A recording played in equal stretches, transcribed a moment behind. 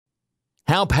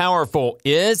How powerful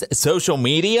is social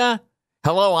media?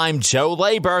 Hello, I'm Joe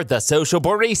Labor, the social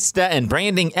barista and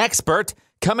branding expert,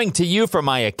 coming to you from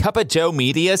my A Cup of Joe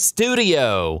Media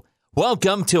studio.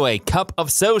 Welcome to A Cup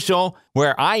of Social,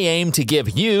 where I aim to give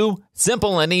you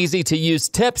simple and easy to use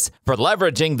tips for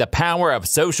leveraging the power of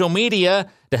social media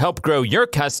to help grow your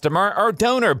customer or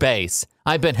donor base.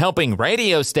 I've been helping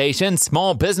radio stations,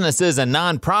 small businesses, and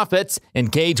nonprofits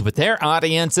engage with their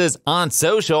audiences on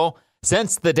social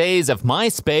since the days of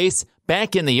MySpace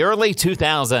back in the early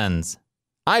 2000s.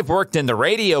 I've worked in the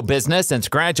radio business since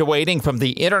graduating from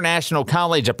the International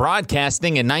College of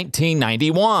Broadcasting in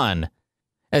 1991.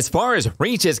 As far as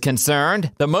reach is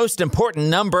concerned, the most important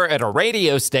number at a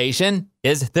radio station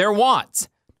is their watts.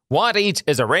 Wattage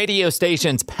is a radio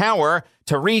station's power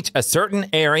to reach a certain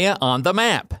area on the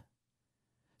map.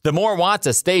 The more watts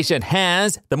a station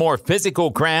has, the more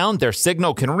physical ground their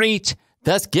signal can reach,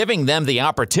 thus giving them the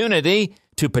opportunity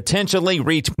to potentially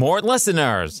reach more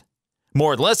listeners.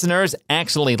 More listeners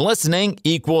actually listening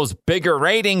equals bigger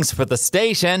ratings for the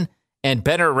station, and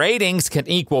better ratings can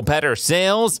equal better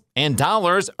sales and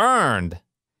dollars earned.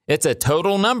 It's a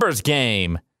total numbers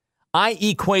game. I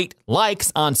equate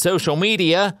likes on social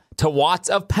media to watts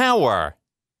of power.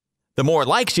 The more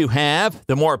likes you have,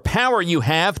 the more power you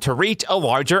have to reach a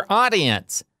larger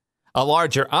audience. A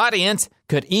larger audience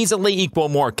could easily equal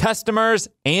more customers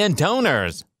and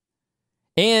donors.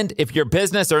 And if your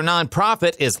business or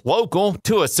nonprofit is local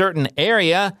to a certain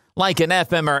area, like an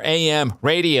FM or AM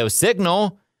radio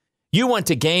signal, you want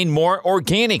to gain more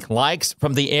organic likes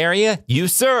from the area you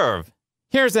serve.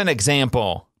 Here's an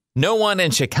example. No one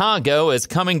in Chicago is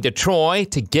coming to Troy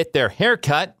to get their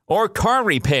haircut or car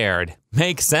repaired.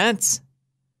 Make sense?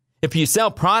 If you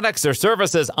sell products or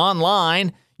services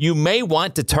online, you may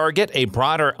want to target a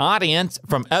broader audience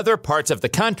from other parts of the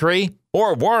country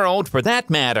or world for that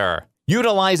matter.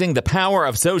 Utilizing the power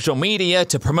of social media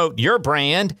to promote your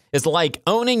brand is like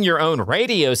owning your own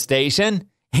radio station,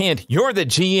 and you're the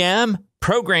GM,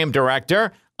 program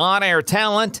director, on-air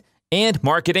talent, and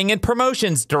marketing and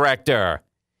promotions director.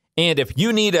 And if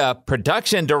you need a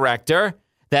production director,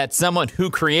 that's someone who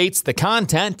creates the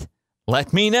content,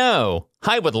 let me know.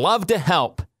 I would love to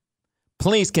help.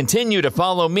 Please continue to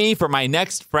follow me for my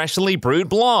next freshly brewed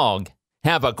blog.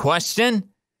 Have a question?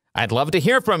 I'd love to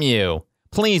hear from you.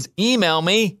 Please email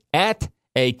me at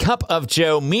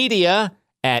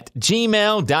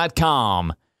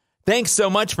acupofjoemedia@gmail.com. Thanks so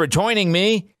much for joining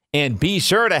me, and be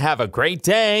sure to have a great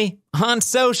day on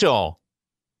social.